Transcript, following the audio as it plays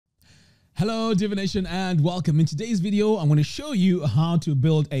Hello Divination and welcome. In today's video, I'm going to show you how to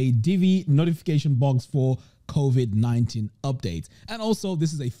build a Divi notification box for COVID-19 updates. And also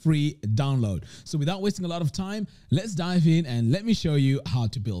this is a free download. So without wasting a lot of time, let's dive in and let me show you how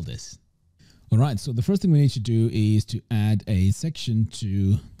to build this. All right, so the first thing we need to do is to add a section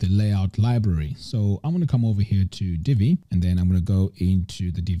to the layout library. So I'm going to come over here to Divi and then I'm going to go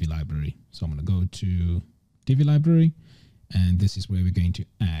into the Divi library. So I'm going to go to Divi library and this is where we're going to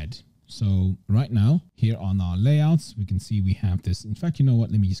add. So right now here on our layouts, we can see we have this. In fact, you know what?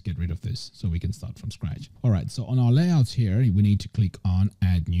 Let me just get rid of this so we can start from scratch. All right. So on our layouts here, we need to click on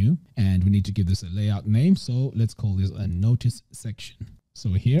add new and we need to give this a layout name. So let's call this a notice section.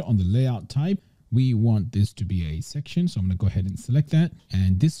 So here on the layout type, we want this to be a section. So I'm going to go ahead and select that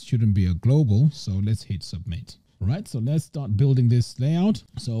and this shouldn't be a global. So let's hit submit. All right, so let's start building this layout.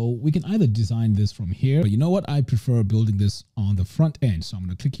 So we can either design this from here, but you know what? I prefer building this on the front end. So I'm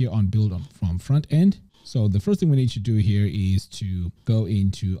going to click here on build from front end. So the first thing we need to do here is to go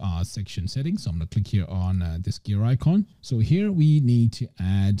into our section settings. So I'm going to click here on this gear icon. So here we need to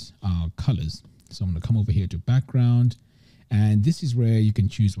add our colors. So I'm going to come over here to background, and this is where you can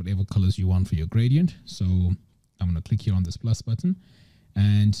choose whatever colors you want for your gradient. So I'm going to click here on this plus button.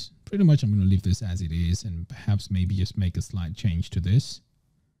 And pretty much I'm going to leave this as it is and perhaps maybe just make a slight change to this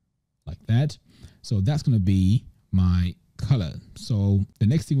like that. So that's going to be my color. So the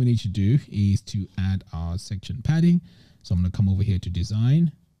next thing we need to do is to add our section padding. So I'm going to come over here to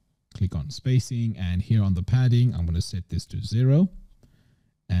design, click on spacing, and here on the padding, I'm going to set this to 0.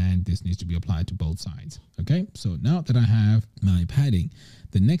 And this needs to be applied to both sides. Okay, so now that I have my padding,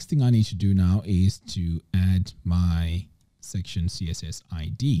 the next thing I need to do now is to add my section CSS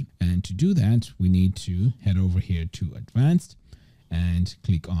ID. And to do that, we need to head over here to advanced and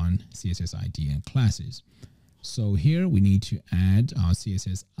click on CSS ID and classes. So here we need to add our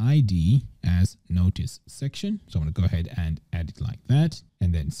CSS ID as notice section. So I'm going to go ahead and add it like that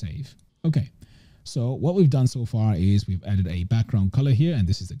and then save. Okay. So what we've done so far is we've added a background color here, and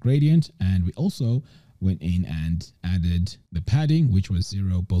this is a gradient. And we also went in and added the padding, which was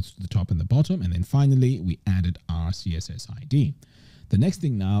 0 both to the top and the bottom. And then finally, we added our CSS ID. The next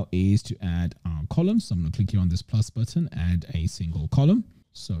thing now is to add our columns. So I'm going to click here on this plus button, add a single column.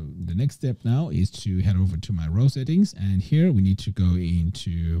 So the next step now is to head over to my row settings. And here we need to go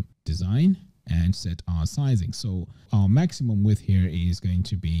into design and set our sizing. So our maximum width here is going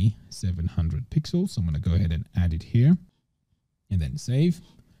to be 700 pixels. So I'm going to go ahead and add it here and then save.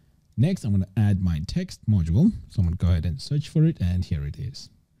 Next, I'm going to add my text module. So I'm going to go ahead and search for it, and here it is.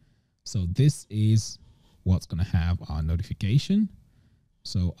 So this is what's going to have our notification.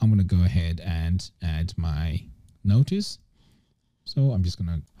 So I'm going to go ahead and add my notice. So I'm just going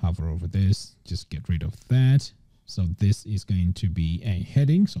to hover over this, just get rid of that. So this is going to be a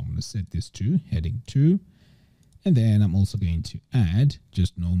heading. So I'm going to set this to heading 2. And then I'm also going to add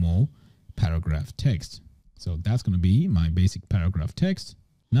just normal paragraph text. So that's going to be my basic paragraph text.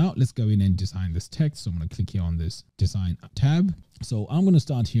 Now let's go in and design this text. So I'm going to click here on this design tab. So I'm going to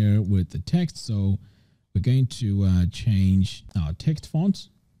start here with the text. So we're going to change our text font.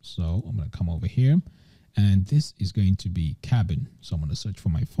 So I'm going to come over here and this is going to be Cabin. So I'm going to search for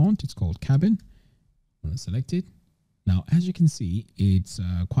my font. It's called Cabin. I'm going to select it. Now, as you can see, it's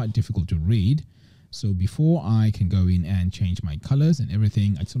quite difficult to read. So before I can go in and change my colors and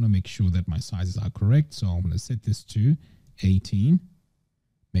everything, I just want to make sure that my sizes are correct. So I'm going to set this to 18.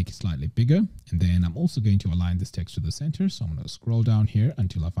 Make it slightly bigger. And then I'm also going to align this text to the center. So I'm going to scroll down here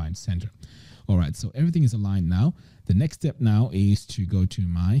until I find center. All right. So everything is aligned now. The next step now is to go to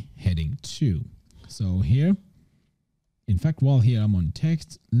my heading 2. So here, in fact, while here I'm on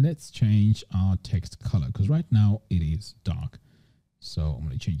text, let's change our text color because right now it is dark. So I'm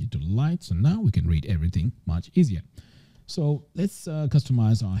going to change it to light. So now we can read everything much easier. So let's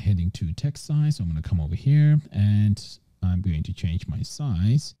customize our heading 2 text size. So I'm going to come over here and I'm going to change my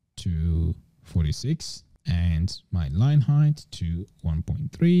size to 46 and my line height to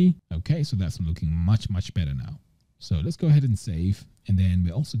 1.3. Okay, so that's looking much better now. So let's go ahead and save. And then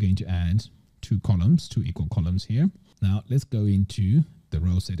we're also going to add 2 columns, 2 equal columns here. Now let's go into the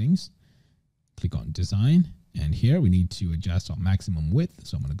row settings, click on design. And here we need to adjust our maximum width.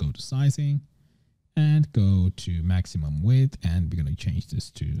 So I'm going to go to sizing and go to maximum width. And we're going to change this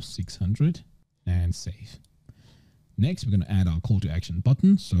to 600 and save. Next, we're going to add our call to action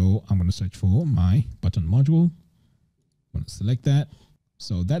button. So I'm going to search for my button module. I'm going to select that.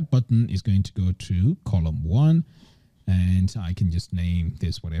 So that button is going to go to column 1 and I can just name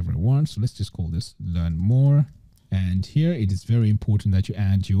this whatever I want. So let's just call this learn more. And here it is very important that you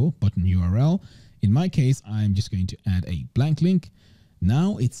add your button URL. In my case, I'm just going to add a blank link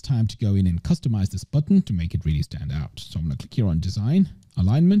Now it's time to go in and customize this button to make it really stand out. So I'm going to click here on design,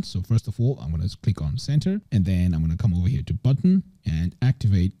 alignment. So first of all, I'm going to click on center, and then I'm going to come over here to button and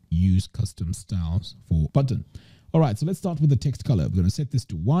activate use custom styles for button. All right, so let's start with the text color. We're going to set this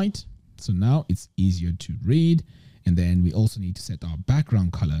to white. So now it's easier to read. And then we also need to set our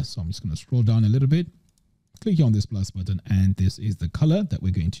background color. So I'm just going to scroll down a little bit, click here on this plus button, and this is the color that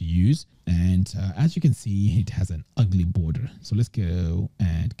we're going to use. And as you can see, it has an ugly border. So let's go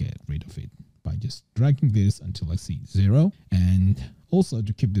and get rid of it by just dragging this until I see 0. And also,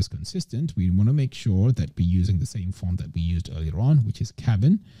 to keep this consistent, we want to make sure that we're using the same font that we used earlier on, which is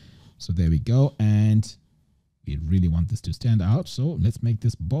Cabin. So there we go. And we really want this to stand out. So let's make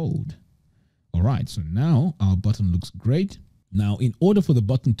this bold. All right, so now our button looks great. Now, in order for the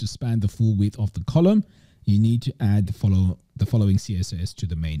button to span the full width of the column, you need to add the following CSS to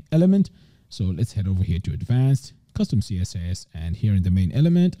the main element. So let's head over here to advanced, custom CSS, and here in the main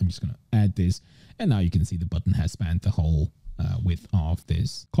element, I'm just going to add this. And now you can see the button has spanned the whole width of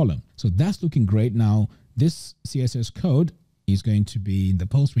this column. So that's looking great. Now, this CSS code is going to be in the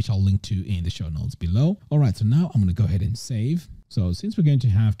post, which I'll link to in the show notes below. All right, so now I'm going to go ahead and save. So since we're going to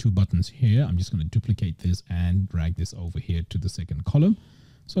have 2 buttons here, I'm just going to duplicate this and drag this over here to the second column.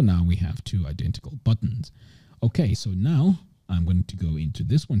 So now we have 2 identical buttons. Okay, so now I'm going to go into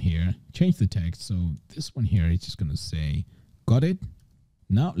this one here, change the text. So this one here is just going to say, got it.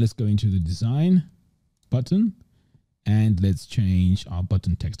 Now let's go into the design button and let's change our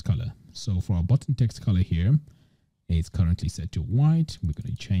button text color. So for our button text color here, it's currently set to white. We're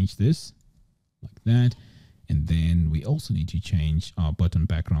going to change this like that. And then we also need to change our button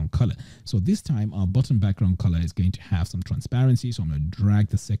background color. So this time our button background color is going to have some transparency. So I'm going to drag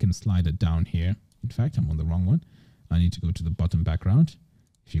the second slider down here. In fact, I'm on the wrong one. I need to go to the button background.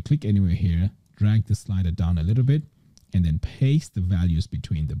 If you click anywhere here, drag the slider down a little bit and then paste the values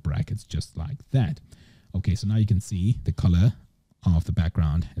between the brackets just like that. Okay, so now you can see the color of the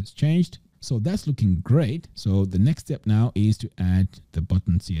background has changed. So that's looking great. So the next step now is to add the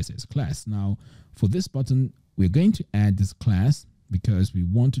button CSS class. Now for this button, we're going to add this class because we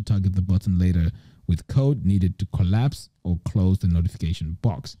want to target the button later with code needed to collapse or close the notification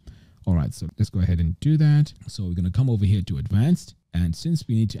box. All right, so let's go ahead and do that. So we're going to come over here to advanced. And since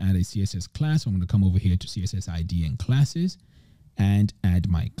we need to add a CSS class, I'm going to come over here to CSS ID and classes and add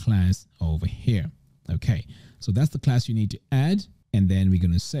my class over here. Okay, so that's the class you need to add. And then we're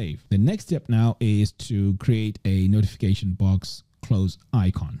going to save. The next step now is to create a notification box close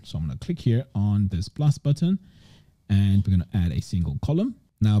icon. So I'm going to click here on this plus button and we're going to add a single column.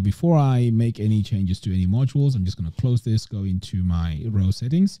 Now, before I make any changes to any modules, I'm just going to close this, go into my row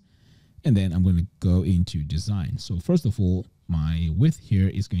settings, and then I'm going to go into design. So first of all, my width here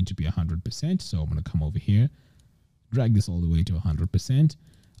is going to be 100%. So I'm going to come over here, drag this all the way to 100%.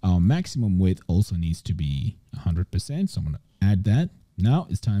 Our maximum width also needs to be 100%. So I'm going to add that. Now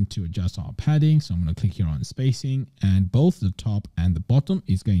it's time to adjust our padding. So I'm going to click here on spacing, and both the top and the bottom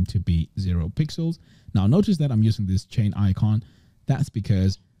is going to be 0 pixels. Now notice that I'm using this chain icon. That's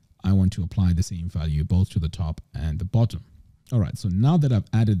because I want to apply the same value both to the top and the bottom. All right, so now that I've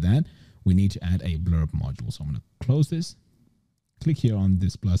added that, we need to add a blurb module. So I'm going to close this, click here on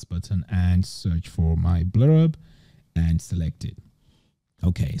this plus button and search for my blurb and select it.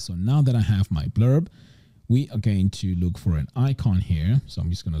 Okay, so now that I have my blurb, we are going to look for an icon here. So I'm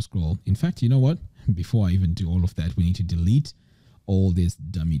just going to scroll. In fact, you know what? Before I even do all of that, we need to delete all this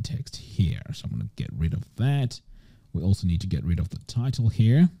dummy text here. So I'm going to get rid of that. We also need to get rid of the title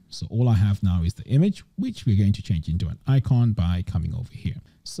here. So all I have now is the image, which we're going to change into an icon by coming over here.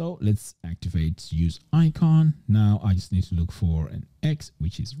 So let's activate use icon. Now I just need to look for an X,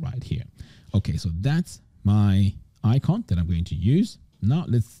 which is right here. Okay, so that's my icon that I'm going to use. Now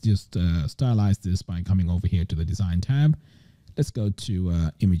let's just stylize this by coming over here to the design tab. Let's go to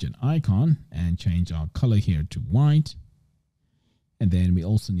image and icon and change our color here to white. And then we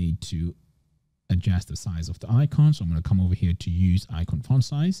also need to adjust the size of the icon. So I'm going to come over here to use icon font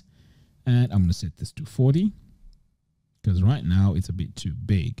size, and I'm going to set this to 40 because right now it's a bit too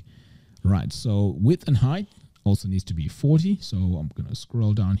big. Right, so width and height also needs to be 40. So I'm going to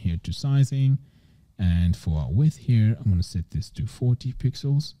scroll down here to sizing, and for our width here, I'm going to set this to 40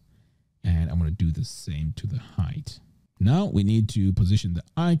 pixels, and I'm going to do the same to the height. Now we need to position the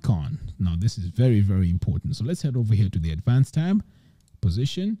icon. Now this is very, very important. So let's head over here to the advanced tab,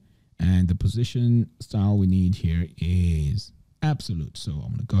 position. And the position style we need here is absolute. So I'm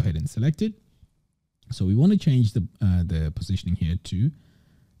going to go ahead and select it. So we want to change the positioning here to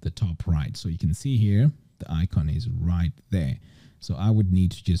the top right. So you can see here, the icon is right there. So I would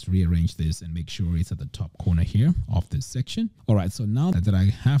need to just rearrange this and make sure it's at the top corner here of this section. All right, so now that I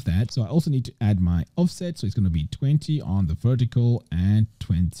have that, so I also need to add my offset. So it's going to be 20 on the vertical and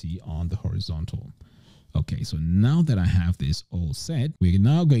 20 on the horizontal. Okay, so now that I have this all set, we're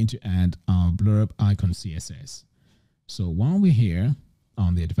now going to add our blurb icon CSS. So while we're here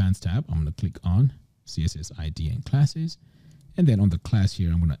on the advanced tab, I'm going to click on CSS ID and classes. And then on the class here,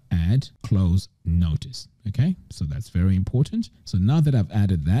 I'm going to add close notice. Okay, so that's very important. So now that I've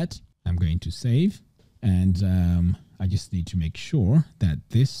added that, I'm going to save. And I just need to make sure that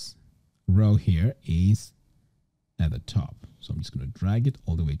this row here is at the top. So I'm just going to drag it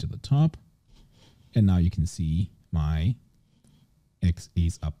all the way to the top. And now you can see my X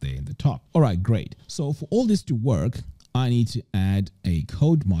is up there in the top. All right, great. So for all this to work, I need to add a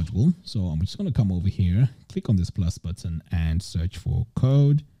code module. So I'm just going to come over here, click on this plus button and search for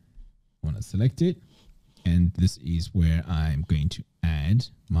code. I want to select it. And this is where I'm going to add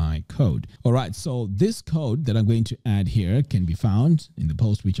my code. All right, so this code that I'm going to add here can be found in the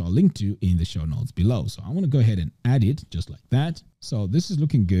post, which I'll link to in the show notes below. So I want to go ahead and add it just like that. So this is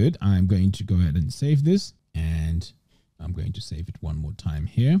looking good. I'm going to go ahead and save this, and I'm going to save it one more time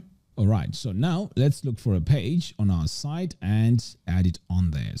here. All right, so now let's look for a page on our site and add it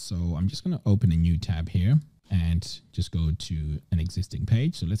on there. So I'm just going to open a new tab here and just go to an existing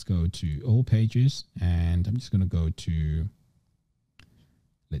page. So let's go to all pages, and I'm just going to go to,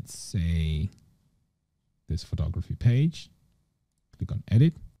 let's say, this photography page. Click on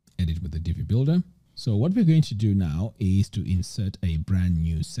edit with the Divi builder. So what we're going to do now is to insert a brand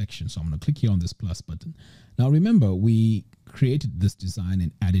new section. So I'm going to click here on this plus button. Now remember, we created this design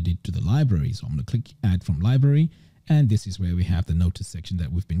and added it to the library. So I'm going to click add from library, and this is where we have the notice section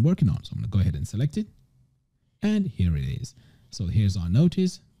that we've been working on. So I'm going to go ahead and select it, and here it is. So here's our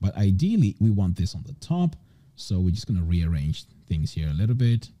notice, but ideally we want this on the top. So we're just going to rearrange things here a little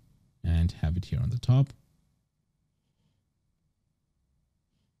bit and have it here on the top.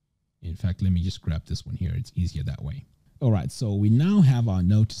 In fact, let me just grab this one here. It's easier that way. All right, so we now have our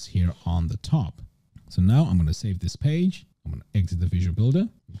notice here on the top. So now I'm going to save this page. I'm going to exit the Visual Builder.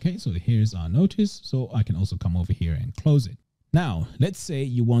 Okay, so here's our notice. So I can also come over here and close it. Now, let's say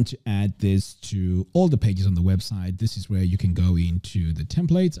you want to add this to all the pages on the website. This is where you can go into the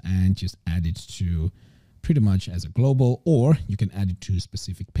templates and just add it to pretty much as a global, or you can add it to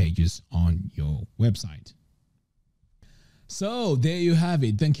specific pages on your website. So there you have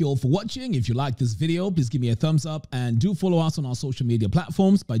it. Thank you all for watching. If you like this video, please give me a thumbs up and do follow us on our social media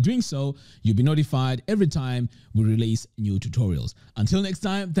platforms. By doing so, you'll be notified every time we release new tutorials. Until next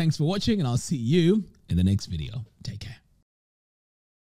time, thanks for watching, and I'll see you in the next video. Take care.